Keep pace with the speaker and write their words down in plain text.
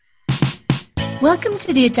Welcome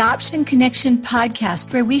to the Adoption Connection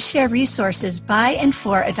podcast, where we share resources by and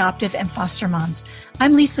for adoptive and foster moms.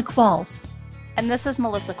 I'm Lisa Qualls. And this is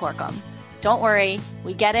Melissa Corkum. Don't worry,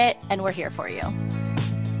 we get it, and we're here for you.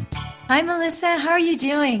 Hi, Melissa. How are you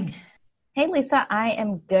doing? Hey, Lisa. I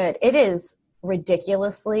am good. It is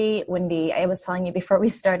ridiculously windy. I was telling you before we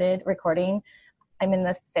started recording, I'm in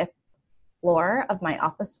the 5th floor of my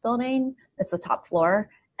office building. It's the top floor.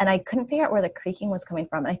 And I couldn't figure out where the creaking was coming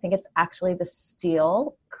from. I think it's actually the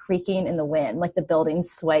steel creaking in the wind, like the building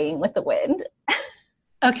swaying with the wind.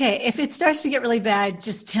 Okay, if it starts to get really bad,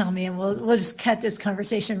 just tell me and we'll just cut this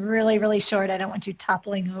conversation really, really short. I don't want you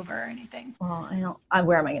toppling over or anything. Well,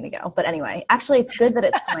 where am I going to go? But anyway, actually, it's good that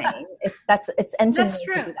it's swaying. It's engineered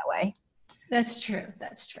to be that way. That's true.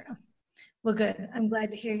 Well, good. I'm glad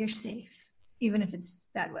to hear you're safe, even if it's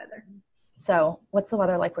bad weather. So what's the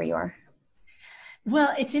weather like where you are?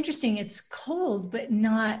 Well, it's interesting. It's cold, but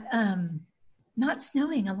not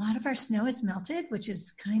snowing. A lot of our snow is melted, which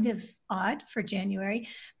is kind of odd for January,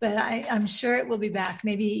 but I'm sure it will be back.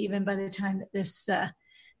 Maybe even by the time that this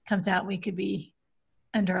comes out, we could be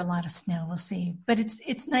under a lot of snow. We'll see. But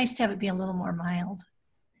it's nice to have it be a little more mild.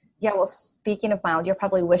 Yeah, well, speaking of mild, you're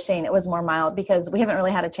probably wishing it was more mild because we haven't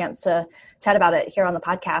really had a chance to chat about it here on the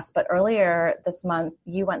podcast. But earlier this month,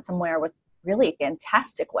 you went somewhere with really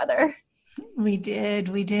fantastic weather. We did.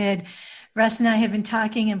 Russ and I have been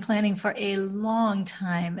talking and planning for a long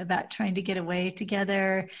time about trying to get away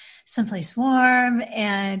together, someplace warm,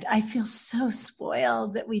 and I feel so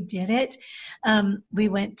spoiled that we did it. We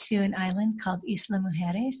went to an island called Isla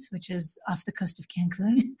Mujeres, which is off the coast of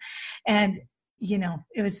Cancun, and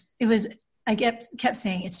it was. I kept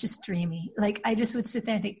saying it's just dreamy. Like I just would sit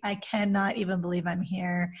there and think, I cannot even believe I'm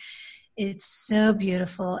here. It's so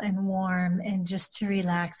beautiful and warm, and just to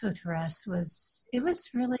relax with Russ was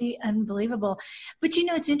really unbelievable. But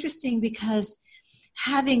it's interesting because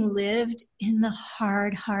having lived in the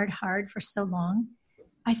hard for so long,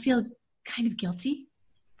 I feel kind of guilty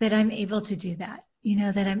that I'm able to do that.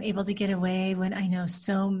 That I'm able to get away when I know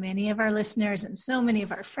so many of our listeners and so many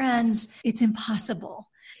of our friends, it's impossible.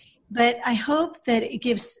 But I hope that it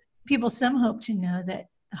gives people some hope to know that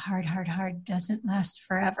the hard doesn't last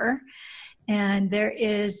forever. And there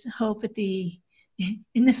is hope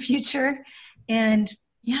in the future. And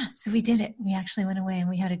yeah, so we did it. We actually went away and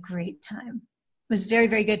we had a great time. It was very,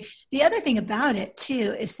 very good. The other thing about it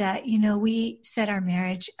too is that, we set our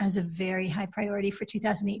marriage as a very high priority for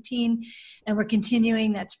 2018, and we're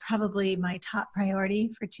continuing. That's probably my top priority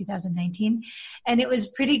for 2019. And it was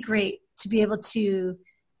pretty great to be able to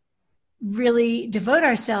really devote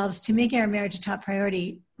ourselves to making our marriage a top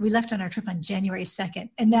priority. We left on our trip on January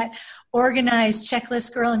 2nd, and that organized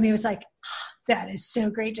checklist girl in me was like, oh, that is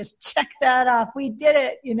so great. Just check that off. We did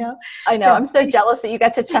it, I know. I'm so jealous that you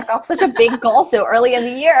got to check off such a big goal so early in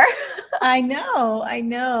the year. I know.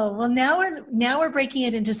 Well, now we're breaking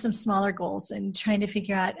it into some smaller goals and trying to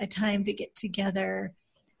figure out a time to get together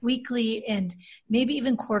weekly and maybe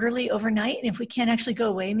even quarterly overnight. And if we can't actually go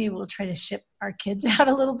away, maybe we'll try to ship our kids out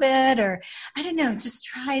a little bit, or I don't know, just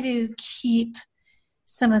try to keep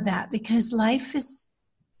some of that, because life is,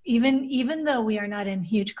 even though we are not in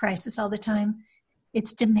huge crisis all the time,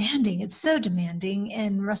 it's demanding. It's so demanding,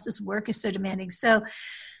 and Russ's work is so demanding. So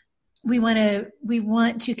we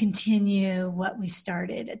want to continue what we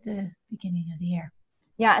started at the beginning of the year.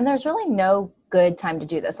 Yeah, and there's really no good time to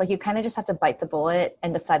do this. Like you kind of just have to bite the bullet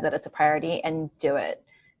and decide that it's a priority and do it,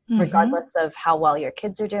 regardless of how well your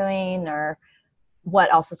kids are doing or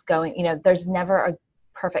what else is going. There's never a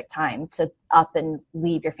perfect time to up and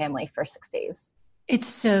leave your family for 6 days. It's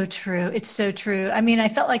so true. I mean, I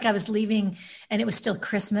felt like I was leaving and it was still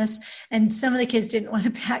Christmas, and some of the kids didn't want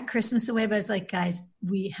to pack Christmas away, but I was like, guys,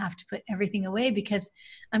 we have to put everything away because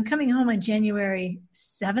I'm coming home on January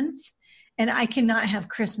 7th. And I cannot have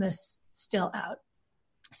Christmas still out.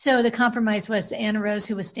 So the compromise was Anna Rose,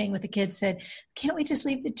 who was staying with the kids, said, can't we just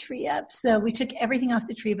leave the tree up? So we took everything off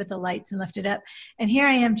the tree but the lights and left it up. And here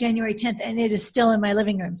I am January 10th, and it is still in my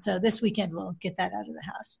living room. So this weekend we'll get that out of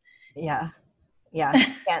the house. Yeah.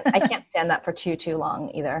 I can't stand that for too long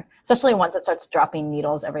either, especially once it starts dropping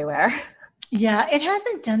needles everywhere. Yeah, it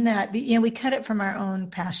hasn't done that. We cut it from our own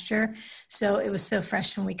pasture, so it was so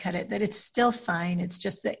fresh when we cut it that it's still fine. It's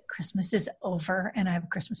just that Christmas is over, and I have a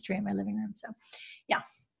Christmas tree in my living room. So, yeah.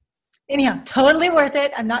 Anyhow, totally worth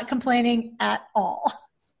it. I'm not complaining at all.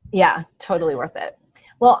 Yeah, totally worth it.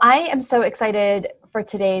 Well, I am so excited for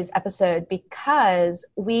today's episode because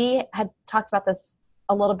we had talked about this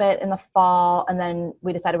a little bit in the fall, and then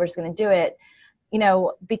we decided we're just going to do it.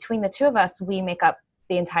 Between the two of us, we make up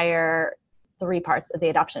the entire 3 parts of the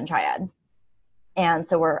adoption triad. And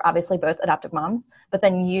so we're obviously both adoptive moms, but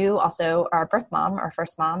then you also are a birth mom or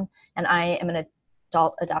first mom, and I am an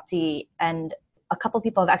adult adoptee. And a couple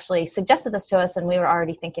people have actually suggested this to us, and we were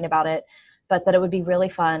already thinking about it, but that it would be really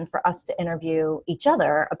fun for us to interview each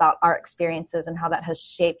other about our experiences and how that has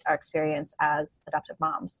shaped our experience as adoptive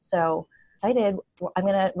moms. So excited. We're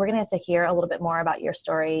gonna have to hear a little bit more about your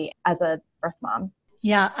story as a birth mom.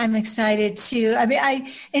 Yeah, I'm excited too. I mean,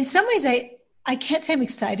 in some ways, I can't say I'm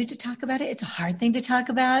excited to talk about it. It's a hard thing to talk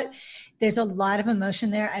about. There's a lot of emotion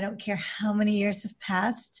there. I don't care how many years have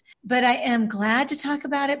passed, but I am glad to talk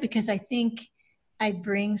about it because I think I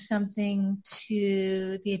bring something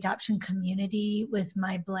to the adoption community with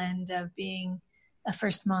my blend of being a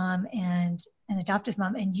first mom and an adoptive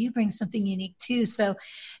mom, and you bring something unique too. So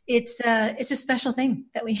it's a special thing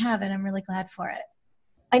that we have, and I'm really glad for it.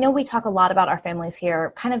 I know we talk a lot about our families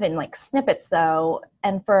here, kind of in like snippets though.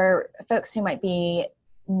 And for folks who might be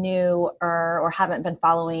new or haven't been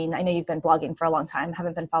following, I know you've been blogging for a long time,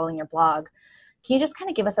 haven't been following your blog. Can you just kind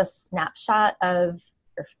of give us a snapshot of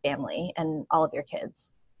your family and all of your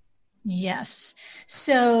kids? Yes.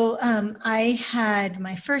 So I had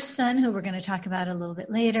my first son, who we're going to talk about a little bit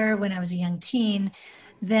later, when I was a young teen,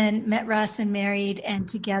 then met Russ and married, and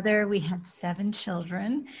together we had 7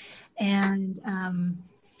 children. And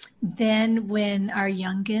then when our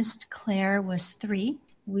youngest, Claire, was 3,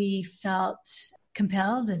 we felt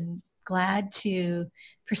compelled and glad to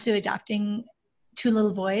pursue adopting 2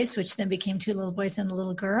 little boys, which then became 2 little boys and a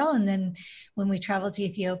little girl. And then when we traveled to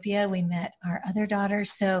Ethiopia, we met our other daughter.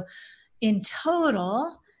 So in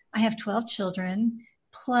total, I have 12 children.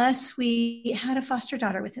 Plus, we had a foster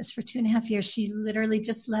daughter with us for 2.5 years. She literally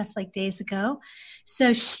just left like days ago.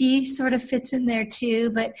 So she sort of fits in there too.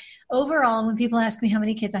 But overall, when people ask me how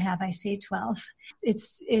many kids I have, I say 12.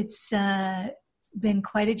 It's been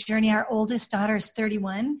quite a journey. Our oldest daughter is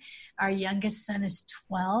 31. Our youngest son is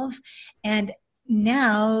 12. And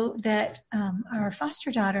now that our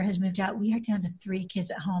foster daughter has moved out, we are down to 3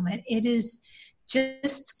 kids at home. And it is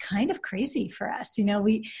just kind of crazy for us. You know,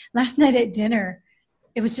 last night at dinner,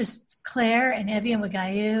 it was just Claire and Evie and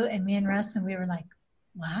Wagayu and me and Russ, and we were like,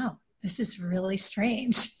 wow, this is really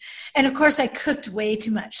strange. And of course, I cooked way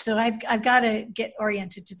too much. So I've got to get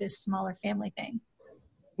oriented to this smaller family thing.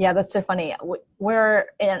 Yeah, that's so funny. We're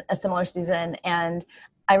in a similar season, and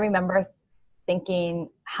I remember thinking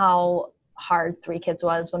how hard 3 kids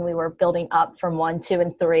was when we were building up from 1, 2,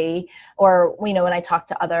 and 3. Or, you know, when I talked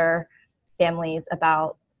to other families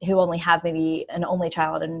about who only have maybe an only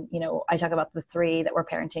child, and, you know, I talk about the 3 that we're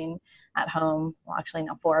parenting at home. Well, actually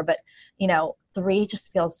now 4, but, you know, 3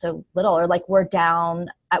 just feels so little. Or like we're down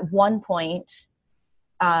at one point,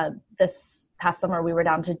 this past summer, we were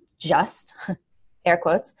down to just air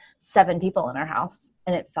quotes, 7 people in our house,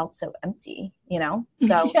 and it felt so empty, you know?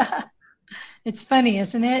 So yeah. It's funny,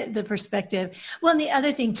 isn't it? The perspective. Well, and the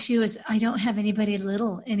other thing too is I don't have anybody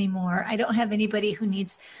little anymore. I don't have anybody who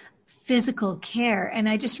needs physical care. And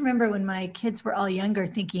I just remember when my kids were all younger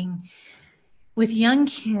thinking, with young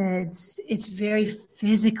kids, it's very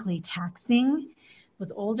physically taxing.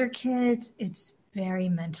 With older kids, it's very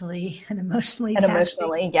mentally and emotionally taxing.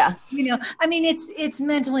 Emotionally, yeah. You know, I mean, it's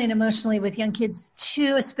mentally and emotionally with young kids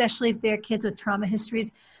too, especially if they're kids with trauma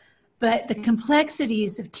histories. But the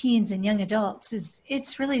complexities of teens and young adults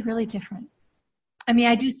it's really, really different. I mean,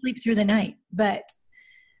 I do sleep through the night, but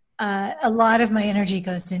a lot of my energy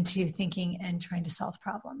goes into thinking and trying to solve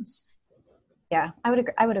problems. Yeah, I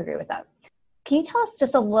would agree with that. Can you tell us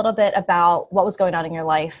just a little bit about what was going on in your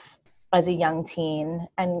life as a young teen,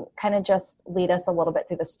 and kind of just lead us a little bit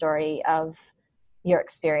through the story of your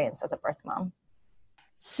experience as a birth mom?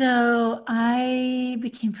 So I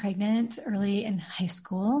became pregnant early in high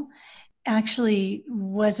school. Actually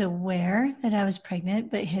was aware that I was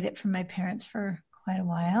pregnant, but hid it from my parents for quite a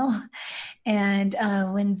while. And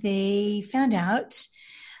when they found out,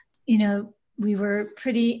 you know, we were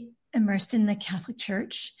pretty immersed in the Catholic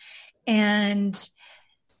Church, and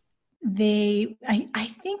I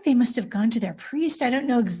think they must have gone to their priest. I don't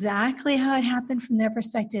know exactly how it happened from their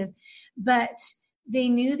perspective, but they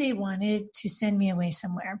knew they wanted to send me away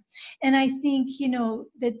somewhere. And I think, you know,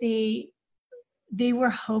 that they were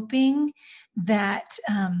hoping that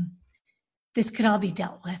this could all be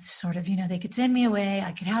dealt with, sort of, you know, they could send me away.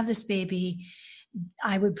 I could have this baby.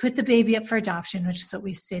 I would put the baby up for adoption, which is what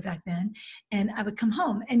we say back then. And I would come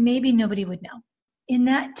home and maybe nobody would know. In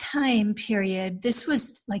that time period, this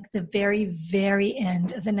was like the very, very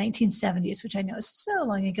end of the 1970s, which I know is so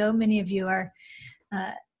long ago. Many of you are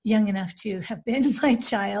young enough to have been my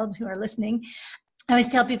child who are listening. I always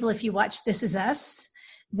tell people, if you watch This Is Us,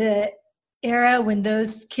 the era when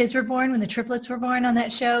those kids were born, when the triplets were born on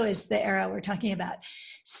that show, is the era we're talking about.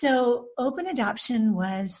 So open adoption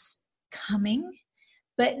was coming,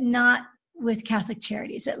 but not with Catholic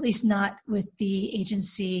Charities, at least not with the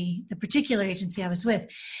agency, the particular agency I was with.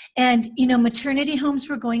 And, maternity homes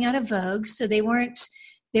were going out of vogue. So they weren't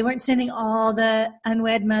sending all the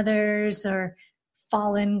unwed mothers or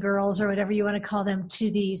fallen girls or whatever you want to call them to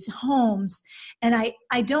these homes. And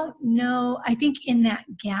I don't know, I think in that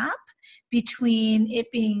gap between it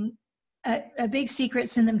being a big secret,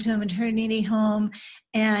 send them to a maternity home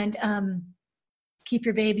and keep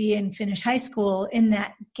your baby and finish high school, in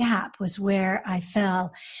that gap was where I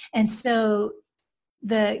fell. And so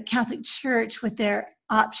the Catholic Church, what their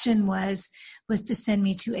option was to send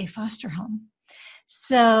me to a foster home.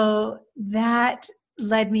 So that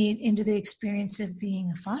led me into the experience of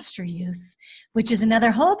being a foster youth, which is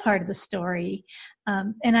another whole part of the story.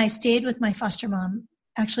 And I stayed with my foster mom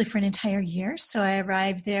actually for an entire year. So I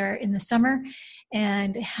arrived there in the summer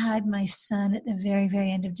and had my son at the very,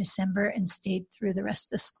 very end of December and stayed through the rest of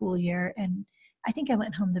the school year. And I think I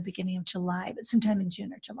went home the beginning of July, but sometime in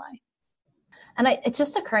June or July. And it's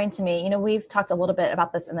just occurring to me, we've talked a little bit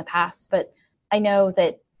about this in the past, but I know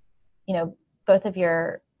that, both of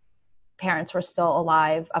your parents were still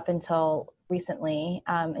alive up until recently,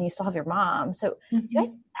 and you still have your mom. So do you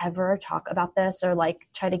guys ever talk about this or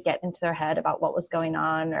try to get into their head about what was going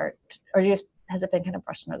on, or has it been kind of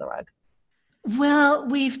brushed under the rug? Well,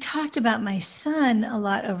 we've talked about my son a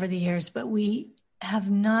lot over the years, but we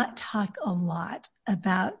have not talked a lot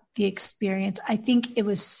about the experience. I think it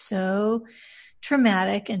was so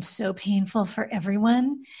traumatic and so painful for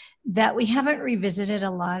everyone that we haven't revisited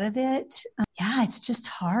a lot of it. It's just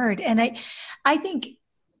hard. And I think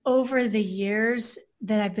over the years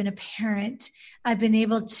that I've been a parent, I've been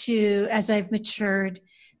able to, as I've matured,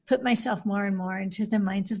 put myself more and more into the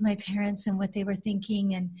minds of my parents and what they were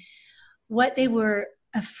thinking and what they were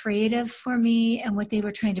afraid of for me and what they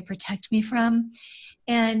were trying to protect me from.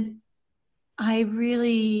 And I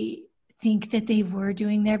really think that they were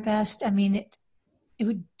doing their best. I mean, it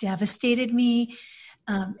devastated me.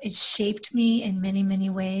 It shaped me in many, many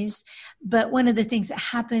ways. But one of the things that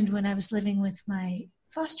happened when I was living with my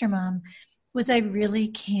foster mom was I really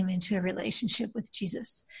came into a relationship with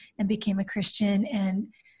Jesus and became a Christian and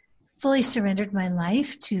fully surrendered my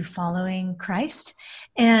life to following Christ.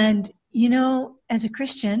 And, as a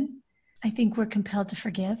Christian, I think we're compelled to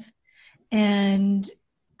forgive. And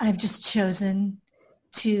I've just chosen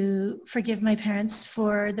to forgive my parents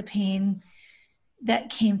for the pain that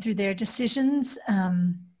came through their decisions.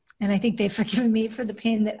 And I think they've forgiven me for the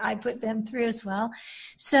pain that I put them through as well.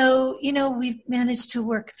 So, we've managed to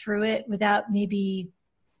work through it without maybe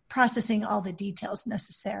processing all the details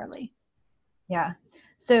necessarily. Yeah.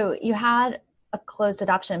 So you had a closed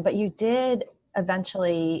adoption, but you did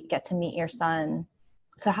eventually get to meet your son.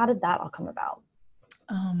 So how did that all come about?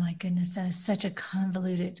 Oh my goodness, that is such a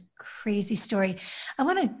convoluted, crazy story.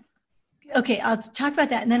 I'll talk about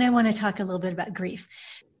that. And then I want to talk a little bit about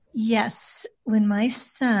grief. Yes, when my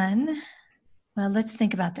son, let's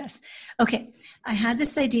think about this. Okay, I had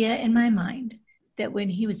this idea in my mind that when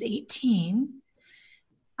he was 18,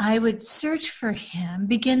 I would search for him,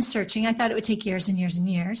 begin searching. I thought it would take years and years and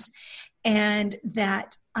years. And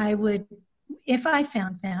that I would, if I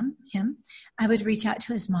found him, I would reach out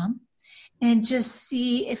to his mom and just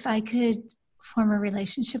see if I could form a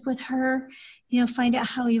relationship with her, find out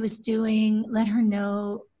how he was doing, let her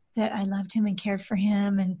know that I loved him and cared for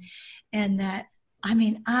him. And that,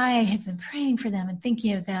 I had been praying for them and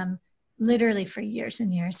thinking of them literally for years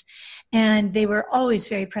and years. And they were always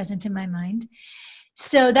very present in my mind.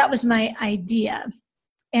 So that was my idea.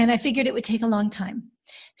 And I figured it would take a long time.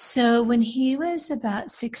 So when he was about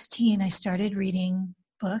 16, I started reading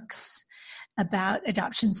books about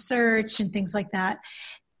adoption search and things like that.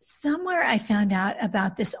 Somewhere I found out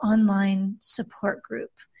about this online support group,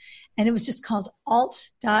 and it was just called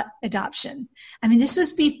alt.adoption. This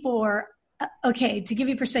was before, to give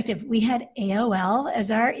you perspective, we had AOL as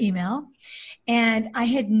our email, and I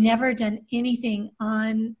had never done anything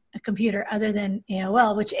on a computer other than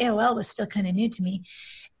AOL, which AOL was still kind of new to me.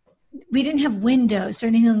 We didn't have Windows or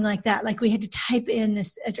anything like that. Like we had to type in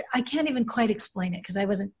this address. I can't even quite explain it because I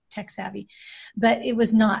wasn't tech savvy, but it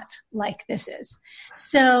was not like this is.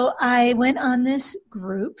 So I went on this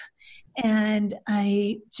group and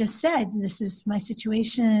I just said, this is my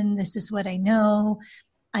situation. This is what I know.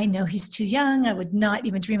 I know he's too young. I would not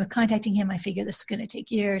even dream of contacting him. I figure this is going to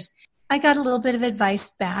take years. I got a little bit of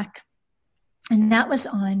advice back, and that was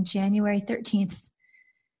on June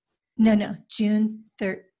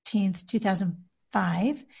 13th,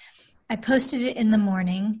 2005. I posted it in the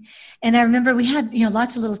morning. And I remember we had,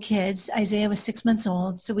 lots of little kids. Isaiah was 6 months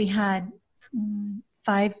old. So we had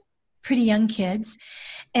 5 pretty young kids.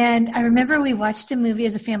 And I remember we watched a movie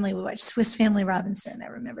as a family. We watched Swiss Family Robinson. I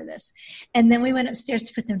remember this. And then we went upstairs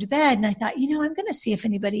to put them to bed. And I thought, I'm going to see if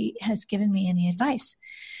anybody has given me any advice.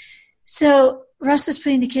 So Russ was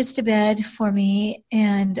putting the kids to bed for me.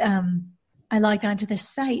 And I logged onto this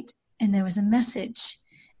site and there was a message.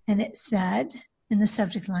 And it said in the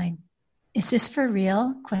subject line, "Is this for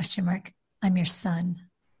real? ? I'm your son."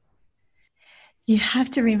 You have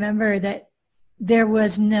to remember that there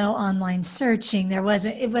was no online searching. It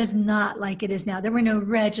was not like it is now. There were no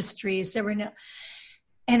registries.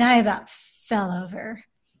 And I about fell over.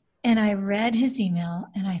 And I read his email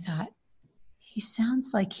and I thought, he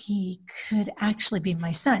sounds like he could actually be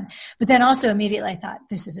my son. But then also immediately I thought,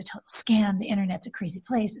 this is a total scam. The internet's a crazy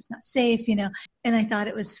place. It's not safe, And I thought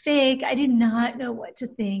it was fake. I did not know what to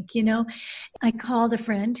think, I called a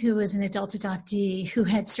friend who was an adult adoptee who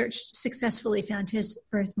had successfully found his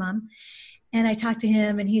birth mom. And I talked to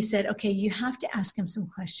him and he said, okay, you have to ask him some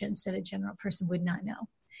questions that a general person would not know.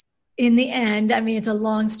 In the end, it's a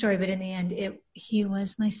long story, but in the end, he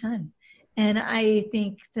was my son. And I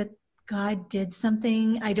think that God did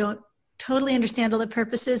something. I don't totally understand all the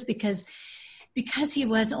purposes because he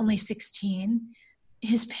was only 16,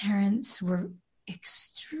 his parents were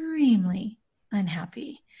extremely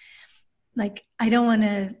unhappy. Like, I don't want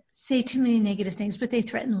to say too many negative things, but they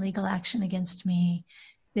threatened legal action against me.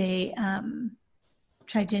 They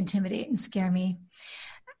tried to intimidate and scare me.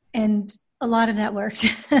 And a lot of that worked,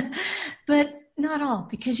 but not all,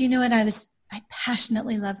 because I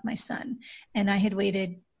passionately loved my son, and I had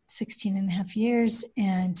waited 16 and a half years,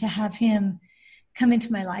 and to have him come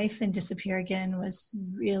into my life and disappear again was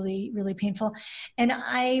really, really painful. And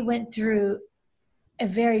I went through a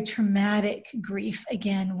very traumatic grief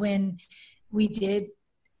again when we did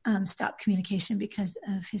stop communication because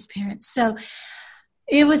of his parents. So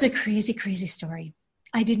it was a crazy, crazy story.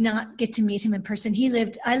 I did not get to meet him in person.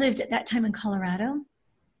 I lived at that time in Colorado,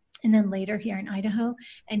 and then later here in Idaho,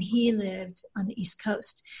 and he lived on the East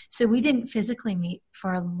Coast. So we didn't physically meet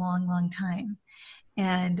for a long, long time.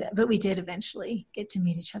 But we did eventually get to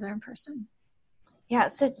meet each other in person. Yeah.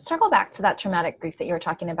 So circle back to that traumatic grief that you were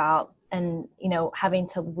talking about, and, having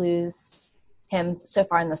to lose him so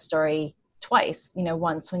far in the story twice,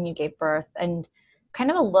 once when you gave birth, and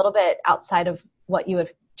kind of a little bit outside of what you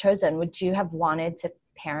have chosen. Would you have wanted to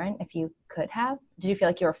parent if you could have? Did you feel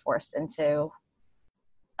like you were forced into?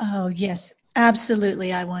 Oh, yes,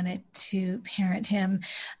 absolutely. I wanted to parent him.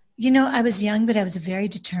 I was young, but I was a very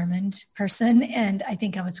determined person, and I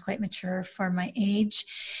think I was quite mature for my age.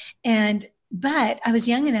 But I was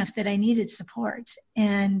young enough that I needed support,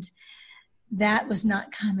 and that was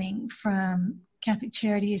not coming from Catholic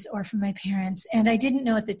Charities or from my parents. And I didn't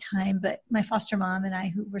know at the time, but my foster mom and I,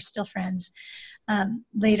 who were still friends,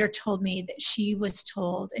 later told me that she was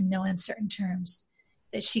told in no uncertain terms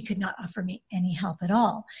that she could not offer me any help at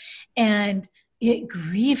all. And it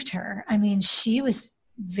grieved her. She was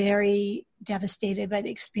very devastated by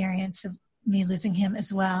the experience of me losing him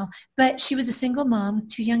as well. But she was a single mom with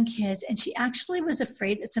 2 young kids, and she actually was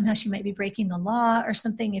afraid that somehow she might be breaking the law or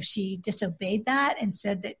something if she disobeyed that and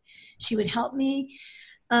said that she would help me.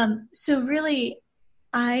 So really,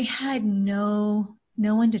 I had no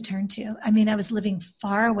one to turn to. I was living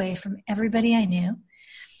far away from everybody I knew,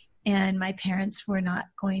 and my parents were not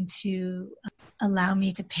going to allow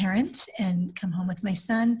me to parent and come home with my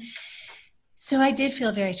son. So I did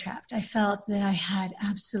feel very trapped. I felt that I had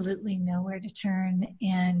absolutely nowhere to turn,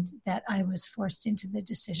 and that I was forced into the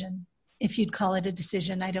decision. If you'd call it a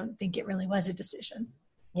decision, I don't think it really was a decision.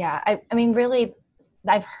 Yeah. Really,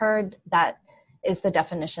 I've heard that is the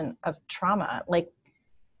definition of trauma, like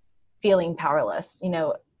feeling powerless,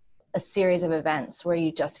 a series of events where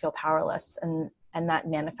you just feel powerless, and that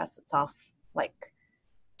manifests itself like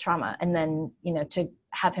trauma. And then, to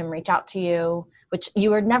have him reach out to you, which you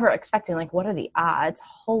were never expecting, like, what are the odds?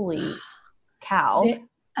 Holy cow.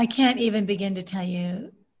 I can't even begin to tell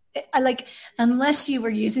you, unless you were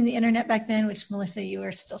using the internet back then, which, Melissa, you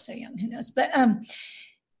are still so young, who knows? But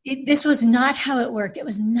this was not how it worked. It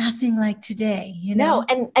was nothing like today, No,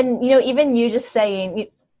 and even you just saying,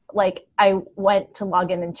 like, I went to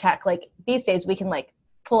log in and check, like, these days we can, like,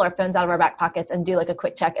 pull our phones out of our back pockets and do, like, a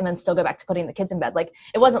quick check and then still go back to putting the kids in bed. Like,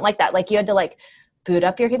 it wasn't like that. Like, you had to, like, boot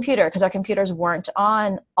up your computer, because our computers weren't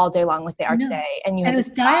on all day long like they are today. And you had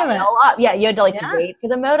to dial up. Yeah, you had to wait for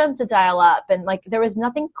the modem to dial up. And like, there was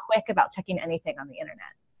nothing quick about checking anything on the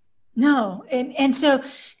internet. No. And so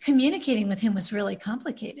communicating with him was really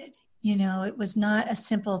complicated. It was not a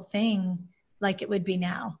simple thing like it would be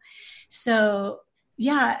now. So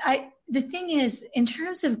yeah, the thing is, in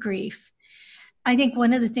terms of grief, I think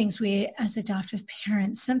one of the things we as adoptive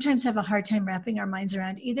parents sometimes have a hard time wrapping our minds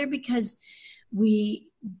around, either because we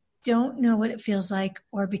don't know what it feels like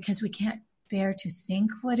or because we can't bear to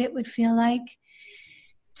think what it would feel like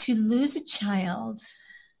to lose a child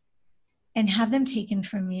and have them taken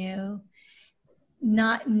from you,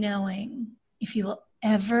 not knowing if you will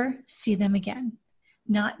ever see them again,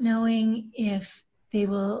 not knowing if they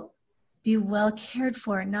will be well cared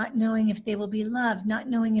for, not knowing if they will be loved, not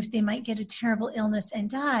knowing if they might get a terrible illness and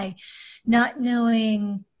die, not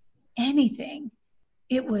knowing anything.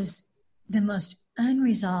 It was the most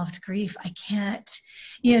unresolved grief. I can't,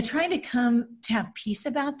 trying to come to have peace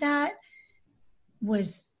about that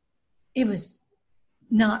was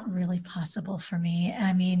not really possible for me.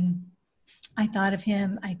 I mean, I thought of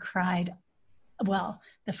him, I cried. Well,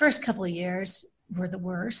 the first couple of years were the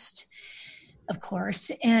worst, of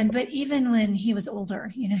course. But even when he was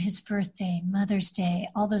older, his birthday, Mother's Day,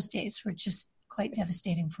 all those days were just quite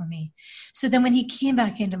devastating for me. So then when he came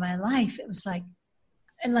back into my life, it was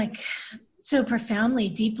like so profoundly,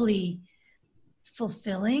 deeply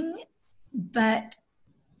fulfilling. But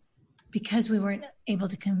because we weren't able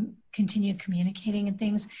to continue communicating and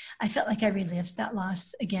things, I felt like I relived that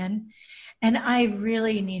loss again. And I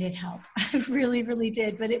really needed help. I really, really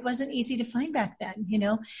did. But it wasn't easy to find back then,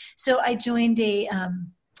 So I joined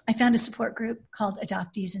I found a support group called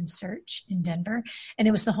Adoptees in Search in Denver. And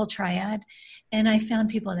it was the whole Triad. And I found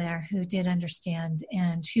people there who did understand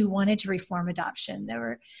and who wanted to reform adoption. There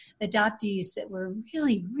were adoptees that were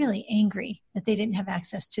really, really angry that they didn't have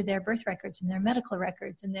access to their birth records and their medical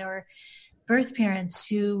records. And there were birth parents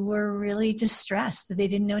who were really distressed that they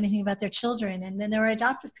didn't know anything about their children. And then there were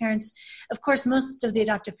adoptive parents. Of course, most of the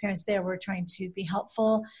adoptive parents there were trying to be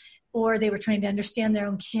helpful, or they were trying to understand their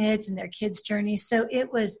own kids and their kids' journeys. So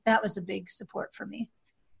that was a big support for me.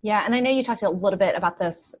 Yeah, and I know you talked a little bit about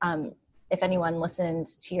this. If anyone listened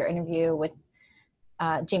to your interview with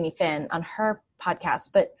Jamie Finn on her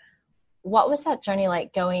podcast, but what was that journey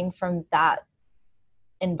like, going from that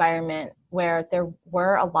environment where there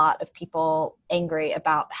were a lot of people angry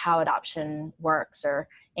about how adoption works, or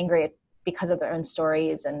angry because of their own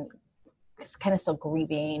stories, and kind of still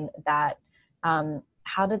grieving that?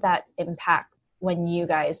 How did that impact when you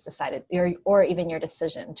guys decided, or even your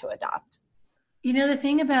decision to adopt? The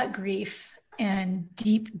thing about grief and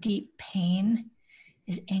deep, deep pain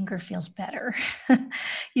is anger feels better,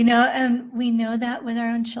 and we know that with our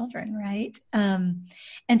own children, right?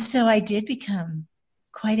 And so I did become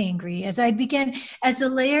quite angry as the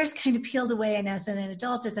layers kind of peeled away, and as an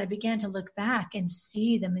adult, as I began to look back and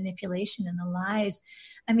see the manipulation and the lies,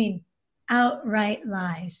 outright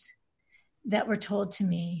lies that were told to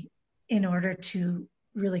me in order to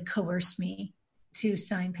really coerce me to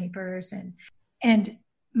sign papers. And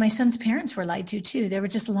my son's parents were lied to too. There were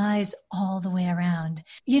just lies all the way around.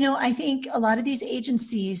 I think a lot of these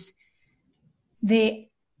agencies, they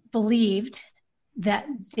believed that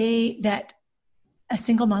a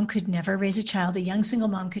single mom could never raise a child, a young single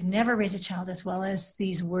mom could never raise a child as well as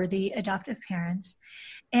these worthy adoptive parents.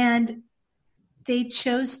 And they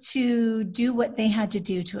chose to do what they had to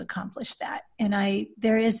do to accomplish that. And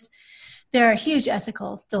there are huge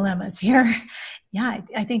ethical dilemmas here. Yeah,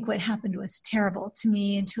 I think what happened was terrible to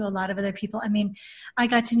me and to a lot of other people. I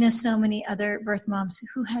got to know so many other birth moms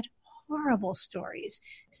who had horrible stories,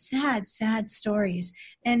 sad, sad stories,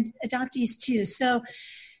 and adoptees too. So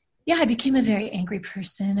yeah, I became a very angry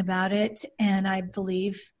person about it. And I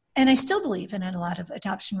still believe in a lot of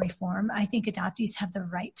adoption reform. I think adoptees have the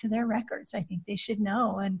right to their records. I think they should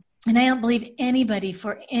know. And I don't believe anybody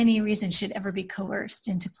for any reason should ever be coerced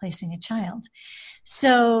into placing a child.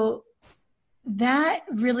 So that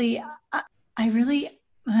really,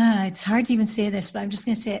 it's hard to even say this, but I'm just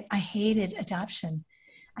going to say it. I hated adoption.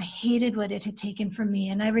 I hated what it had taken from me.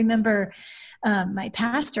 And I remember my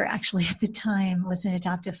pastor actually at the time was an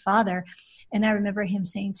adoptive father. And I remember him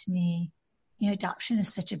saying to me, adoption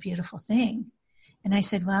is such a beautiful thing. And I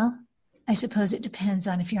said, well, I suppose it depends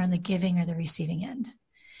on if you're on the giving or the receiving end.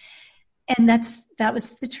 And that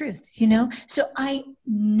was the truth, So I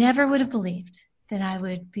never would have believed that I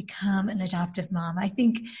would become an adoptive mom. I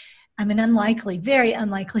think I'm an very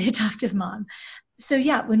unlikely adoptive mom. So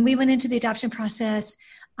yeah, when we went into the adoption process,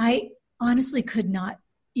 I honestly could not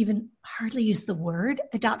even hardly use the word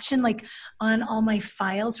adoption. Like on all my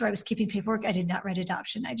files where I was keeping paperwork, I did not write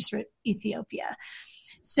adoption. I just wrote Ethiopia.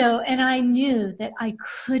 So, and I knew that I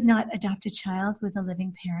could not adopt a child with a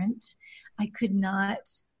living parent. I could not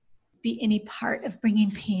be any part of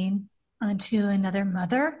bringing pain onto another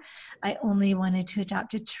mother. I only wanted to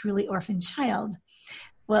adopt a truly orphaned child.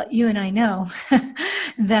 Well, you and I know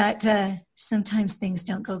that sometimes things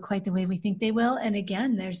don't go quite the way we think they will. And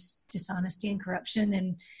again, there's dishonesty and corruption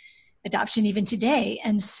and adoption even today.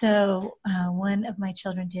 And so one of my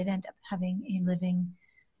children did end up having a living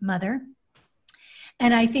mother.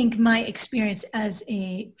 And I think my experience as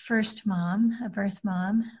a first mom, a birth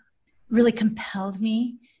mom, really compelled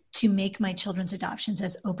me to make my children's adoptions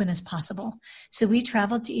as open as possible. So we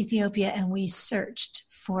traveled to Ethiopia and we searched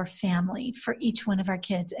for family for each one of our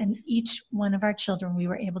kids, and each one of our children we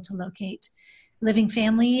were able to locate living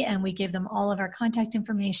family, and we gave them all of our contact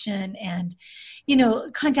information. And,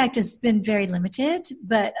 contact has been very limited,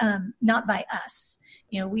 but not by us.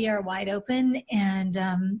 We are wide open.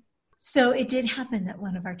 And so it did happen that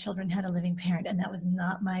one of our children had a living parent, and that was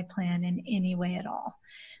not my plan in any way at all.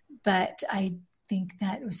 But I think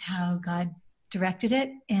that was how God directed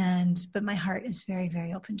it. But my heart is very,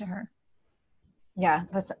 very open to her. Yeah,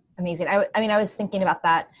 that's amazing. I was thinking about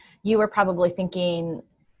that. You were probably thinking,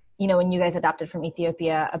 when you guys adopted from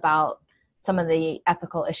Ethiopia, about some of the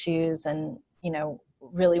ethical issues and,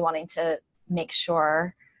 really wanting to make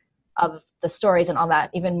sure of the stories and all that,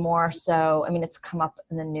 even more so. It's come up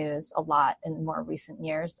in the news a lot in more recent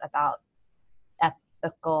years about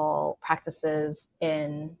ethical practices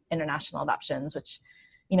in international adoptions, which,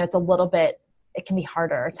 it's a little bit, it can be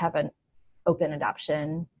harder to have an open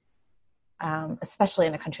adoption, especially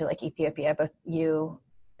in a country like Ethiopia. Both you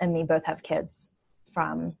and me both have kids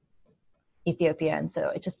from Ethiopia, and so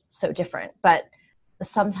it's just so different. But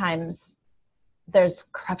sometimes there's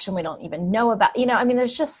corruption we don't even know about.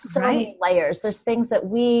 There's just so many layers. There's things that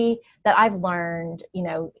I've learned,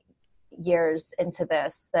 years into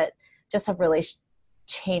this, that just have really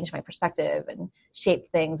changed my perspective and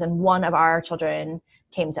shaped things. And one of our children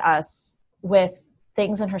came to us with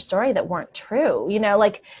things in her story that weren't true,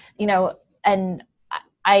 and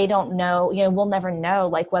I don't know, we'll never know,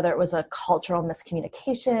 whether it was a cultural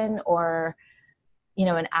miscommunication or,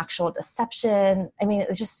 an actual deception.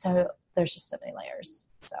 It's just there's just so many layers.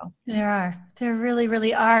 So there really,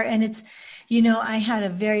 really are. And it's,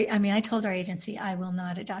 I told our agency, I will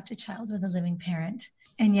not adopt a child with a living parent.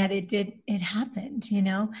 And yet it happened,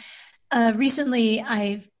 Recently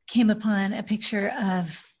I came upon a picture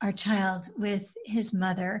of our child with his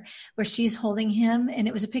mother where she's holding him. And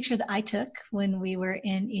it was a picture that I took when we were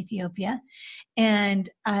in Ethiopia. And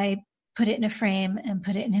I put it in a frame and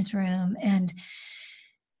put it in his room. And,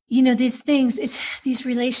 these things, it's these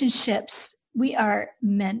relationships, we are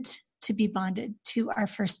meant to be bonded to our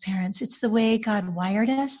first parents. It's the way God wired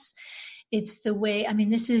us. It's the way,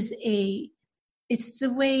 it's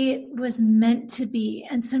the way it was meant to be.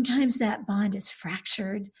 And sometimes that bond is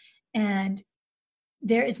fractured and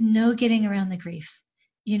there is no getting around the grief.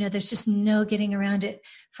 There's just no getting around it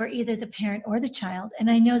for either the parent or the child.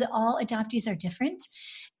 And I know that all adoptees are different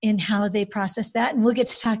in how they process that. And we'll get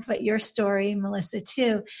to talk about your story, Melissa,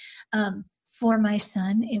 too. For my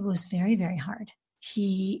son, it was very, very hard.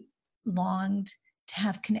 He longed to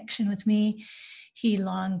have connection with me. He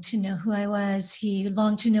longed to know who I was. He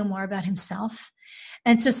longed to know more about himself.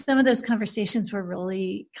 And so some of those conversations were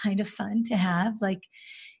really kind of fun to have.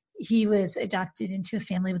 He was adopted into a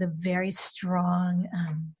family with a very strong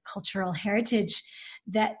cultural heritage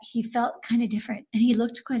that he felt kind of different, and he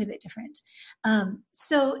looked quite a bit different.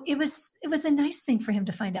 So it was a nice thing for him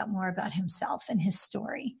to find out more about himself and his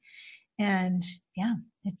story. And yeah,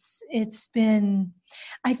 it's been,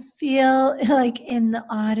 I feel like in the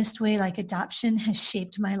oddest way, adoption has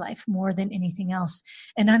shaped my life more than anything else.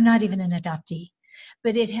 And I'm not even an adoptee,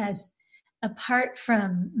 but it has, apart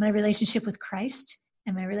from my relationship with Christ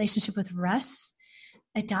and my relationship with Russ,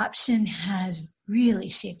 adoption has really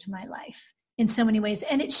shaped my life in so many ways.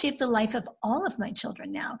 And it shaped the life of all of my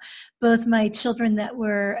children now, both my children that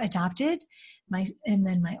were adopted, and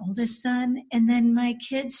then my oldest son, and then my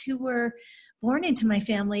kids who were born into my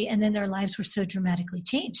family, and then their lives were so dramatically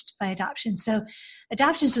changed by adoption. So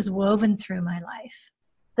adoption is just woven through my life.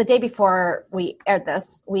 The day before we aired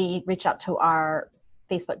this, we reached out to our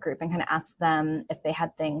Facebook group and kind of asked them if they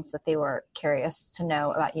had things that they were curious to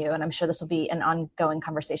know about you. And I'm sure this will be an ongoing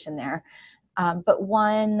conversation there. But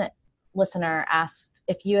one listener asked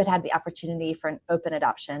if you had had the opportunity for an open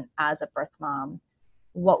adoption as a birth mom,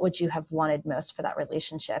 what would you have wanted most for that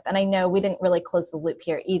relationship? And I know we didn't really close the loop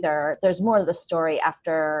here either. There's more to the story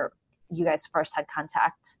after you guys first had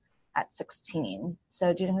contact at 16.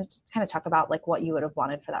 So do you just kind of talk about what you would have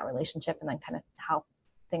wanted for that relationship and then kind of how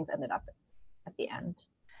things ended up at the end?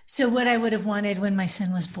 So what I would have wanted when my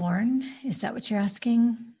son was born, is that what you're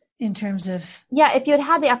asking? in terms of? Yeah, if you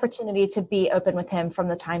had the opportunity to be open with him from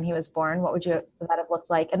the time he was born, what would that have looked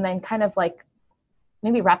like? And then kind of like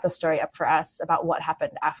maybe wrap the story up for us about what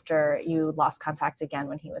happened after you lost contact again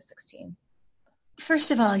when he was 16.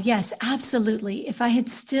 First of all, yes, absolutely. If I had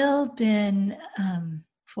still been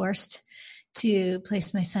forced to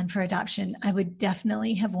place my son for adoption, I would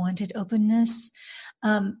definitely have wanted openness.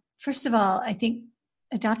 First of all, I think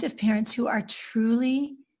adoptive parents who are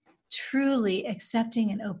truly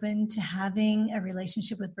accepting and open to having a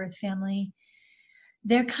relationship with birth family,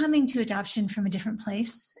 they're coming to adoption from a different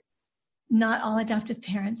place. Not all adoptive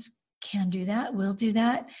parents can do that, will do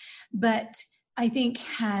that. But I think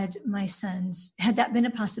had that been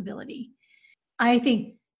a possibility, I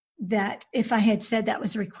think that if I had said that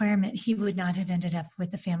was a requirement, he would not have ended up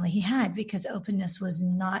with the family he had, because openness was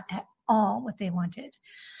not at all what they wanted.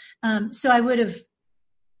 So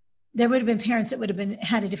there would have been parents that would have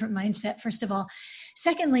had a different mindset, first of all.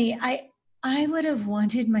 Secondly, I would have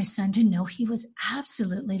wanted my son to know he was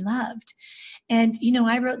absolutely loved. And,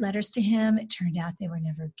 I wrote letters to him. It turned out they were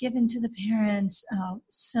never given to the parents. Oh,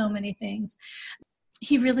 so many things.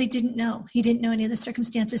 He really didn't know. He didn't know any of the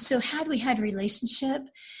circumstances. So had we had a relationship,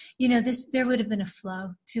 there would have been a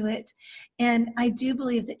flow to it. And I do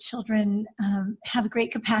believe that children have a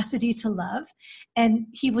great capacity to love, and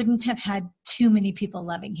he wouldn't have had too many people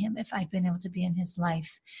loving him if I'd been able to be in his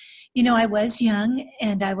life. I was young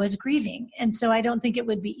and I was grieving. And so I don't think it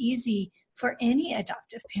would be easy for any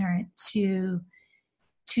adoptive parent to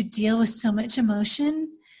deal with so much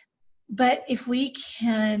emotion. But if we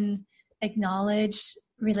can acknowledge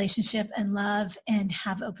relationship and love and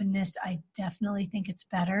have openness, I definitely think it's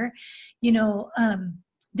better.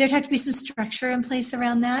 There'd have to be some structure in place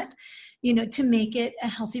around that, to make it a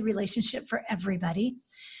healthy relationship for everybody.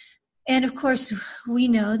 And of course, we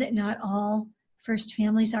know that not all first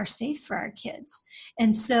families are safe for our kids.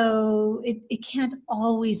 And so it can't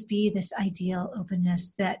always be this ideal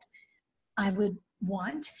openness that I would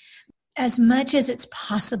want. As much as it's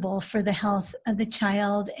possible for the health of the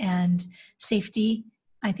child and safety,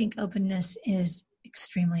 I think openness is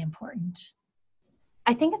extremely important.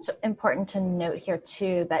 I think it's important to note here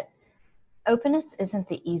too that openness isn't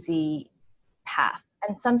the easy path.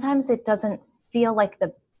 And sometimes it doesn't feel like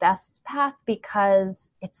the best path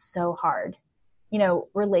because it's so hard.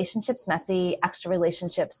 Relationships messy, extra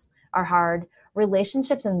relationships are hard.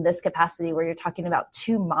 Relationships in this capacity where you're talking about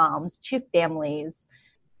two moms, two families,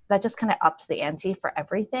 that just kind of ups the ante for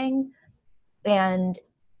everything. And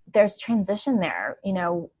there's transition there.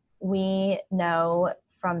 We know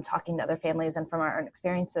from talking to other families and from our own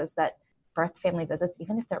experiences that birth family visits,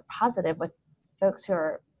 even if they're positive with folks who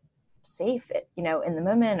are safe, in the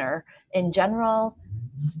moment or in general,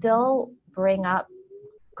 still bring up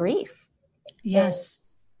grief.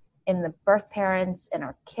 Yes. In the birth parents and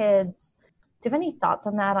our kids. Do you have any thoughts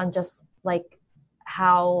on that, on just like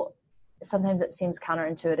how sometimes it seems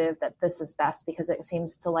counterintuitive that this is best because it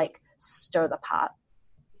seems to like stir the pot?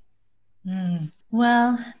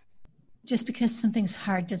 Well, just because something's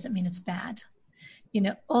hard doesn't mean it's bad.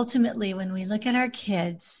 Ultimately, when we look at our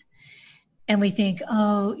kids and we think,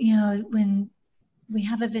 when we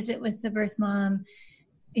have a visit with the birth mom,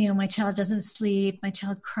 my child doesn't sleep, my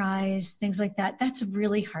child cries, things like that. That's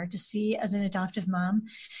really hard to see as an adoptive mom.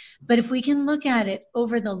 But if we can look at it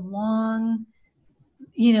over the long,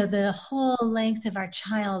 the whole length of our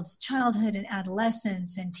child's childhood and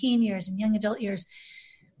adolescence and teen years and young adult years,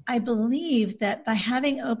 I believe that by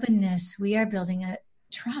having openness, we are building a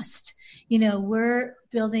trust. We're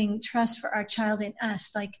building trust for our child in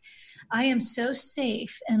us. Like, I am so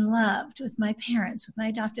safe and loved with my parents, with my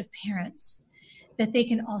adoptive parents, that they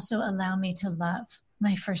can also allow me to love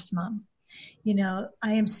my first mom.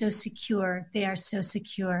 I am so secure. They are so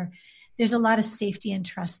secure. There's a lot of safety and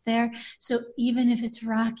trust there. So even if it's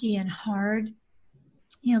rocky and hard,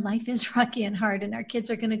 life is rocky and hard, and our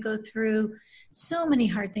kids are going to go through so many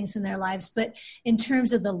hard things in their lives. But in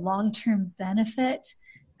terms of the long-term benefit,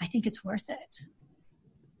 I think it's worth it.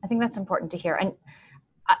 I think that's important to hear. And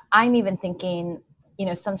I'm even thinking,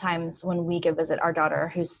 sometimes when we go visit our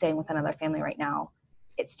daughter who's staying with another family right now,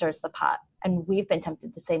 it stirs the pot. And we've been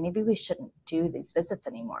tempted to say, maybe we shouldn't do these visits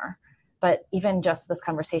anymore. But even just this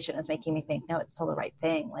conversation is making me think, no, it's still the right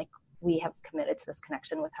thing. Like, we have committed to this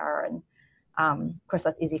connection with her. And of course,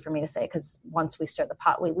 that's easy for me to say because once we stir the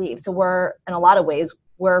pot, we leave. So we're, in a lot of ways,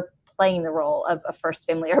 we're playing the role of a first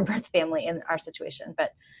family or birth family in our situation.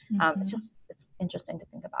 But it's interesting to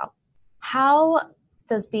think about. How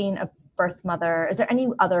does being a birth mother, is there any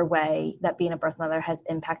other way that being a birth mother has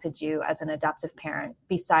impacted you as an adoptive parent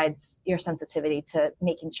besides your sensitivity to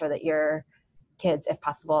making sure that your kids, if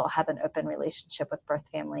possible, have an open relationship with birth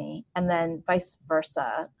family? And then vice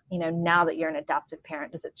versa, now that you're an adoptive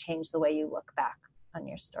parent, does it change the way you look back on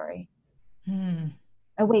your story?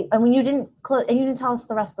 Oh, wait, I mean, you didn't tell us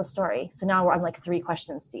the rest of the story. So now I'm like 3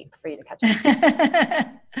 questions deep for you to catch up.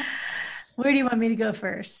 Where do you want me to go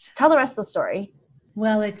first? Tell the rest of the story.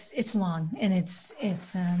 Well, it's long and it's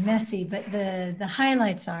messy, but the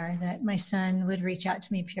highlights are that my son would reach out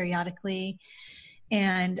to me periodically.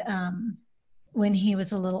 And when he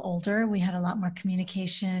was a little older, we had a lot more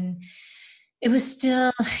communication. It was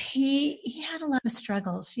still, he had a lot of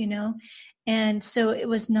struggles, and so it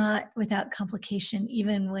was not without complication.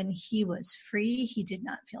 Even when he was free, he did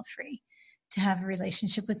not feel free to have a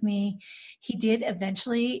relationship with me. He did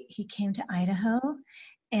eventually, he came to Idaho,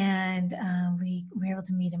 and we were able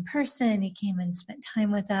to meet in person. He came and spent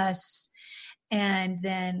time with us, and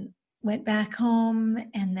then went back home,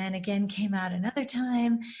 and then again came out another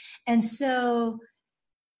time. And so,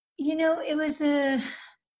 it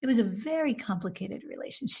was a very complicated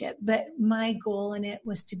relationship, but my goal in it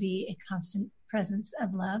was to be a constant presence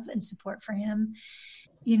of love and support for him.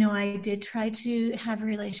 I did try to have a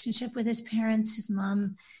relationship with his parents. His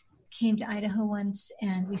mom came to Idaho once,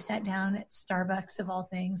 and we sat down at Starbucks of all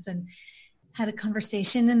things and had a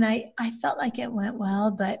conversation, and I felt like it went well,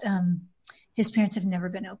 but his parents have never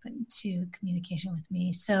been open to communication with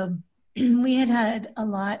me. So we had a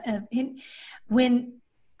lot of, when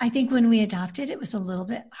we adopted, it was a little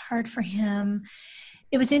bit hard for him.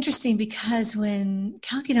 It was interesting because when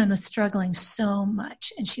Calcadon was struggling so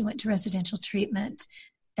much and she went to residential treatment,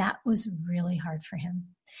 that was really hard for him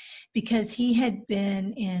because he had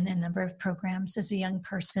been in a number of programs as a young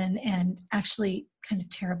person, and actually kind of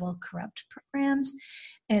terrible, corrupt programs.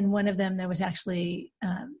 And one of them, there was actually,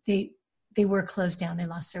 they were closed down. They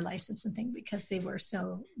lost their license and things because they were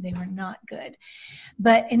not good.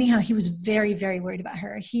 But anyhow, he was very, very worried about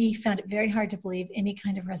her. He found it very hard to believe any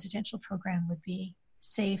kind of residential program would be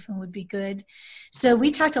safe and would be good. So we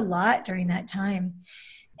talked a lot during that time.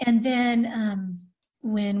 And then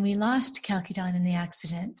when we lost Calcadon in the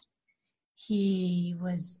accident, he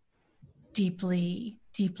was deeply,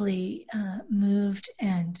 deeply moved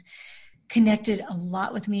and connected a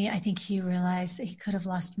lot with me. I think he realized that he could have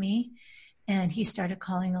lost me, and he started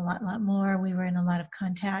calling a lot more. We were in a lot of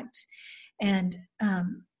contact, and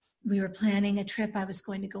we were planning a trip. I was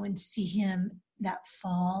going to go and see him that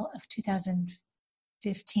fall of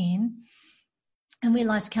 2015, and we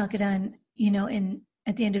lost Calcadon,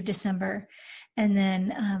 at the end of December, and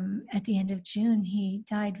then at the end of June, he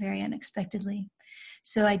died very unexpectedly.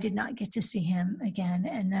 So I did not get to see him again,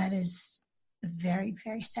 and that is very,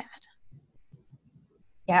 very sad.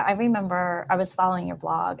 Yeah, I remember I was following your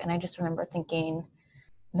blog, and I just remember thinking,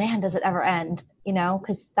 man, does it ever end?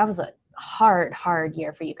 Because that was a hard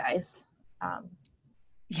year for you guys.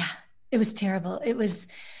 Yeah, it was terrible. It was,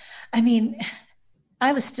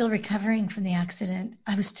 I was still recovering from the accident.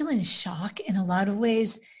 I was still in shock in a lot of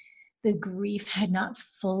ways. The grief had not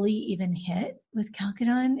fully even hit with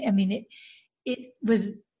Calcadon. It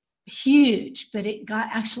was huge, but it got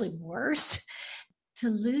actually worse to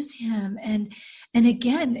lose him. And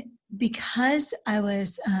again, because I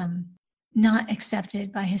was not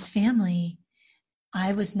accepted by his family,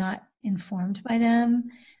 I was not informed by them.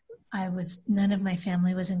 None of my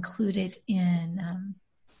family was included in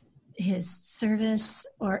his service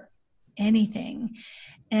or anything.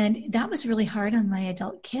 And that was really hard on my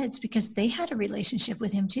adult kids because they had a relationship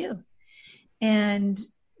with him too. And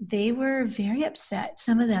they were very upset,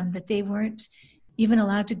 some of them, that they weren't even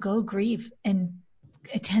allowed to go grieve and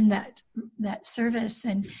attend that service.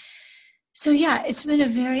 And so, yeah, it's been a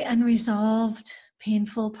very unresolved,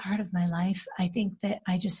 painful part of my life. I think that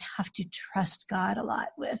I just have to trust God a lot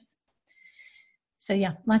with. So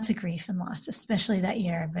yeah, lots of grief and loss, especially that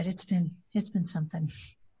year, but it's been something.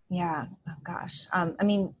 Yeah. Oh gosh.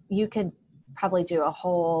 You could probably do a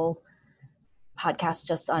whole podcast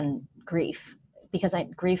just on grief, because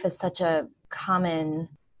grief is such a common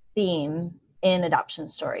theme in adoption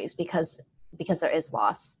stories because there is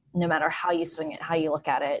loss. No matter how you swing it, how you look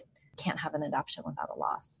at it, can't have an adoption without a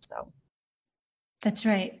loss. So that's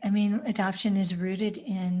right. Adoption is rooted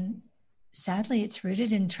in, sadly, it's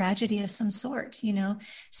rooted in tragedy of some sort.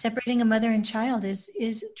 Separating a mother and child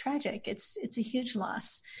is tragic. It's a huge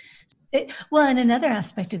loss. And another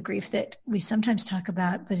aspect of grief that we sometimes talk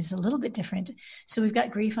about, but is a little bit different. So we've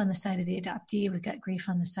got grief on the side of the adoptee. We've got grief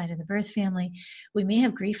on the side of the birth family. We may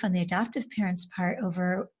have grief on the adoptive parents' part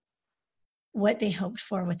over what they hoped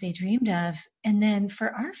for, what they dreamed of. And then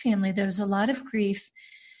for our family, there was a lot of grief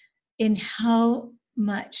in how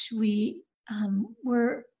much we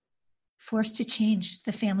were forced to change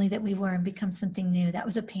the family that we were and become something new. That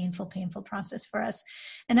was a painful, painful process for us.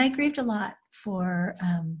 And I grieved a lot for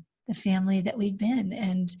the family that we'd been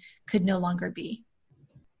and could no longer be.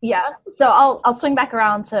 Yeah. So I'll swing back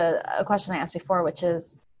around to a question I asked before, which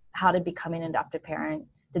is, how did becoming an adoptive parent,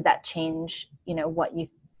 did that change, what you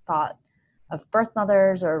thought of birth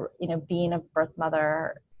mothers or, being a birth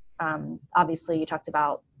mother? Obviously you talked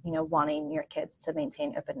about, wanting your kids to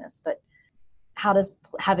maintain openness, but how does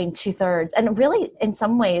having 2/3, and really in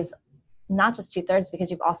some ways, not just 2/3, because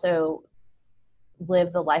you've also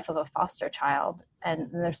lived the life of a foster child. And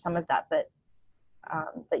there's some of that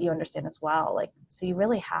you understand as well. Like, so you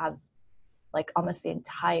really have like almost the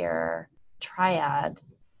entire triad,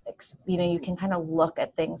 you can kind of look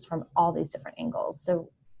at things from all these different angles. So,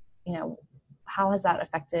 how has that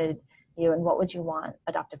affected you, and what would you want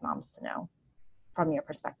adoptive moms to know from your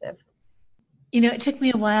perspective? It took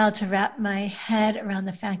me a while to wrap my head around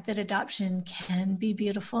the fact that adoption can be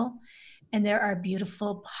beautiful, and there are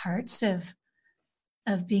beautiful parts of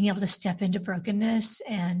being able to step into brokenness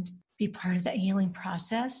and be part of that healing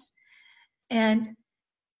process. And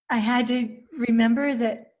I had to remember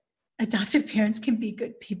that adoptive parents can be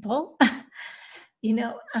good people.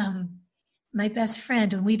 My best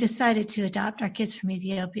friend, when we decided to adopt our kids from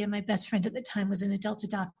Ethiopia, my best friend at the time was an adult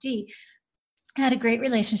adoptee, had a great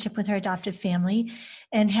relationship with her adoptive family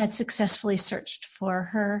and had successfully searched for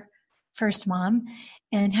her first mom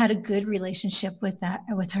and had a good relationship with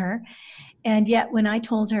her. And yet when I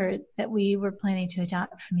told her that we were planning to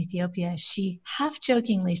adopt from Ethiopia, she half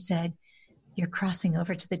jokingly said, "You're crossing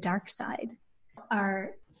over to the dark side."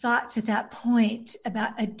 Our thoughts at that point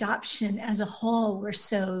about adoption as a whole were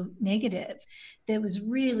so negative that it was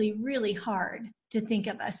really, really hard to think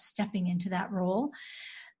of us stepping into that role.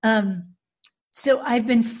 So I've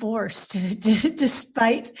been forced to,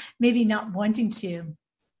 despite maybe not wanting to.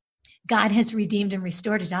 God has redeemed and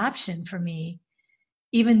restored adoption for me,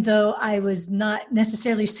 even though I was not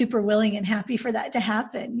necessarily super willing and happy for that to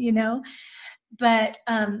happen, But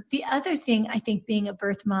the other thing I think being a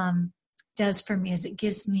birth mom does for me is it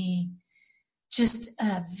gives me just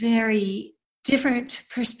a very different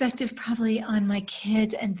perspective probably on my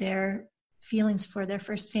kids and their feelings for their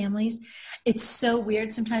first families. It's so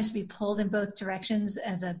weird sometimes to be pulled in both directions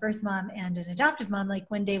as a birth mom and an adoptive mom. Like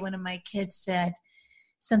one day, one of my kids said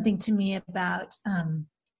something to me about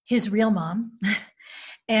his real mom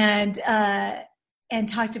and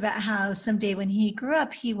talked about how someday when he grew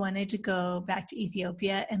up, he wanted to go back to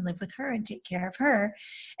Ethiopia and live with her and take care of her.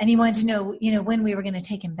 And he wanted to know, when we were going to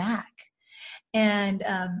take him back. And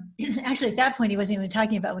actually at that point, he wasn't even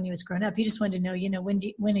talking about when he was grown up. He just wanted to know,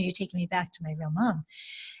 when are you taking me back to my real mom?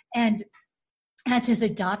 And as his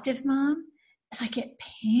adoptive mom, like it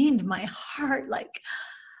pained my heart. Like,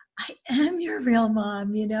 I am your real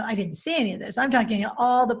mom. I didn't say any of this. I'm talking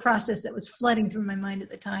all the process that was flooding through my mind at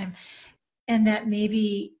the time. And that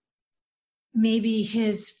maybe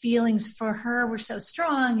his feelings for her were so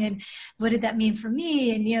strong, and what did that mean for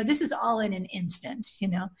me? And, this is all in an instant,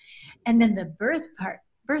 and then the birth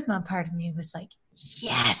mom part of me was like,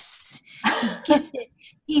 yes, he gets it.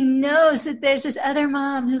 He knows that there's this other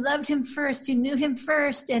mom who loved him first, who knew him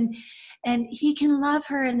first, and he can love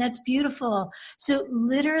her, and that's beautiful. So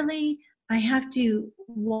literally I have to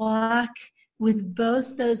walk with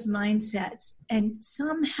both those mindsets and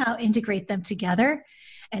somehow integrate them together.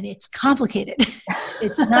 And it's complicated.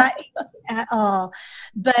 It's not at all.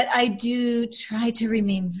 But I do try to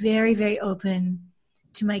remain very, very open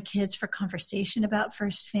to my kids for conversation about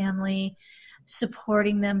first family,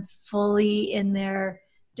 supporting them fully in their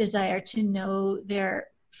desire to know their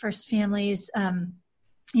first families. I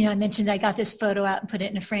mentioned I got this photo out and put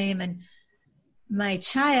it in a frame, and my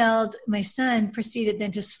son, proceeded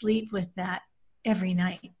then to sleep with that every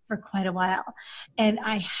night for quite a while. And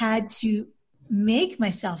I had to make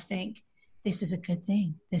myself think, this is a good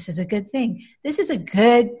thing. This is a good thing. This is a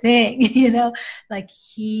good thing. Like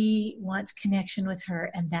he wants connection with her,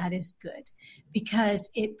 and that is good because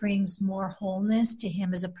it brings more wholeness to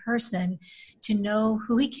him as a person to know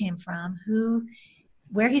who he came from,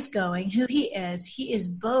 where he's going, who he is. He is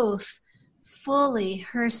both fully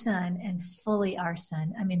her son and fully our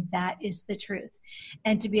son. I mean, that is the truth.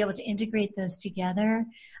 And to be able to integrate those together,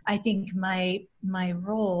 I think my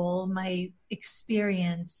role, my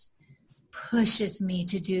experience pushes me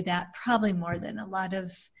to do that probably more than a lot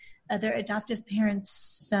of other adoptive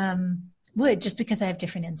parents would, just because I have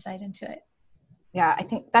different insight into it. Yeah, I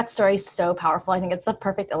think that story is so powerful. I think it's a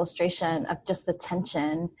perfect illustration of just the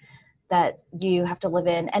tension that you have to live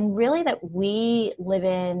in, and really that we live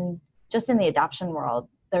in just in the adoption world.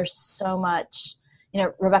 There's so much,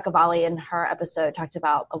 Rebecca Vahle in her episode talked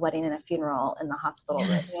about a wedding and a funeral in the hospital.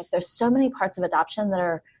 Yes. There's so many parts of adoption that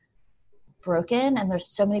are broken, and there's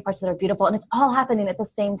so many parts that are beautiful, and it's all happening at the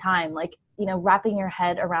same time. Wrapping your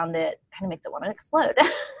head around it kind of makes it want to explode.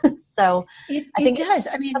 So I think it does.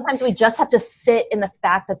 Sometimes we just have to sit in the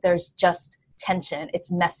fact that there's just tension. It's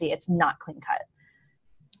messy. It's not clean cut.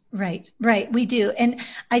 Right. We do. And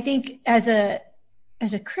I think as a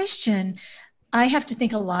Christian, I have to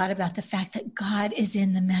think a lot about the fact that God is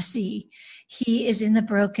in the messy. He is in the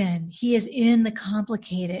broken. He is in the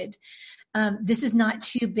complicated. This is not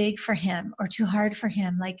too big for him or too hard for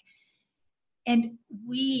him. And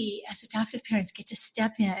we as adoptive parents get to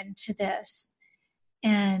step into this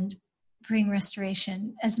and bring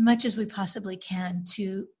restoration as much as we possibly can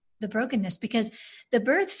to the brokenness, because the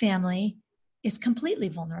birth family is completely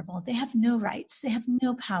vulnerable. They have no rights. They have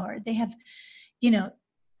no power. They have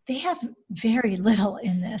very little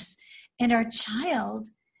in this. And our child,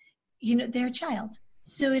 they're a child.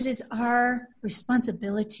 So it is our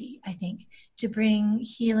responsibility, I think, to bring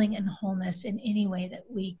healing and wholeness in any way that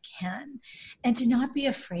we can, and to not be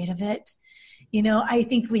afraid of it. I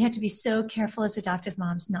think we have to be so careful as adoptive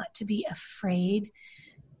moms not to be afraid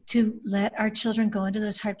to let our children go into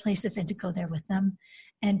those hard places and to go there with them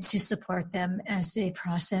and to support them as they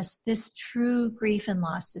process this true grief and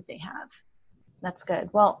loss that they have. That's good.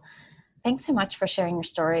 Well, thanks so much for sharing your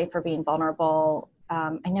story, for being vulnerable.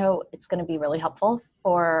 I know it's going to be really helpful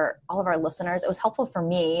for all of our listeners. It was helpful for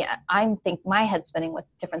me. I think my head's spinning with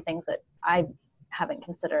different things that I haven't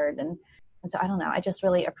considered. And so I don't know. I just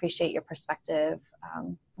really appreciate your perspective.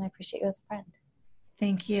 And I appreciate you as a friend.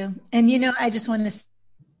 Thank you. And, I just want to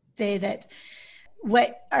say that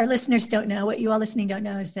what our listeners don't know, what you all listening don't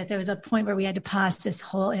know, is that there was a point where we had to pause this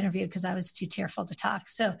whole interview because I was too tearful to talk.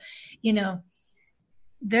 So,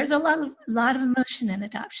 there's a lot of emotion in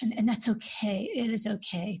adoption, and that's okay. It is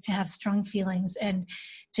okay to have strong feelings and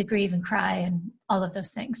to grieve and cry and all of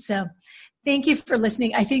those things. So thank you for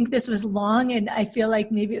listening. I think this was long, and I feel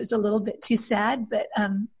like maybe it was a little bit too sad, but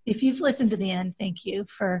if you've listened to the end, thank you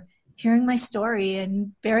for hearing my story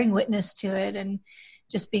and bearing witness to it and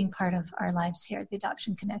just being part of our lives here at the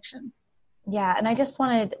Adoption Connection. Yeah, and I just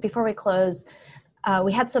wanted, before we close,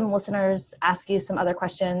 we had some listeners ask you some other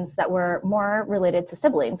questions that were more related to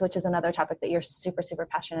siblings, which is another topic that you're super, super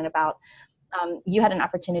passionate about. You had an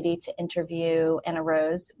opportunity to interview Anna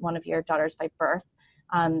Rose, one of your daughters by birth,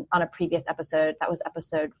 on a previous episode. That was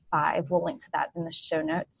episode 5. We'll link to that in the show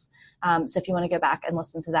notes. So if you want to go back and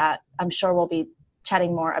listen to that, I'm sure we'll be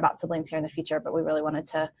chatting more about siblings here in the future, but we really wanted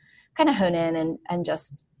to kind of hone in and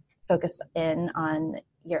just focus in on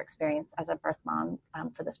your experience as a birth mom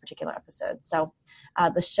for this particular episode. So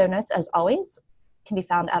the show notes, as always, can be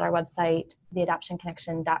found at our website,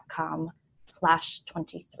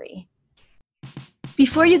 theadoptionconnection.com/23.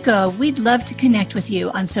 Before you go, we'd love to connect with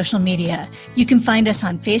you on social media. You can find us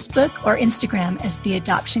on Facebook or Instagram as The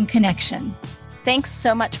Adoption Connection. Thanks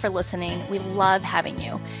so much for listening. We love having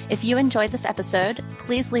you. If you enjoyed this episode,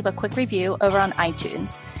 please leave a quick review over on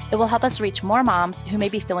iTunes. It will help us reach more moms who may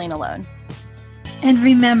be feeling alone. And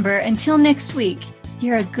remember, until next week,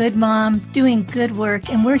 you're a good mom doing good work,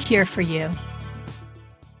 and we're here for you.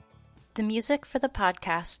 The music for the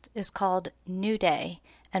podcast is called New Day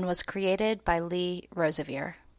and was created by Lee Rosevier.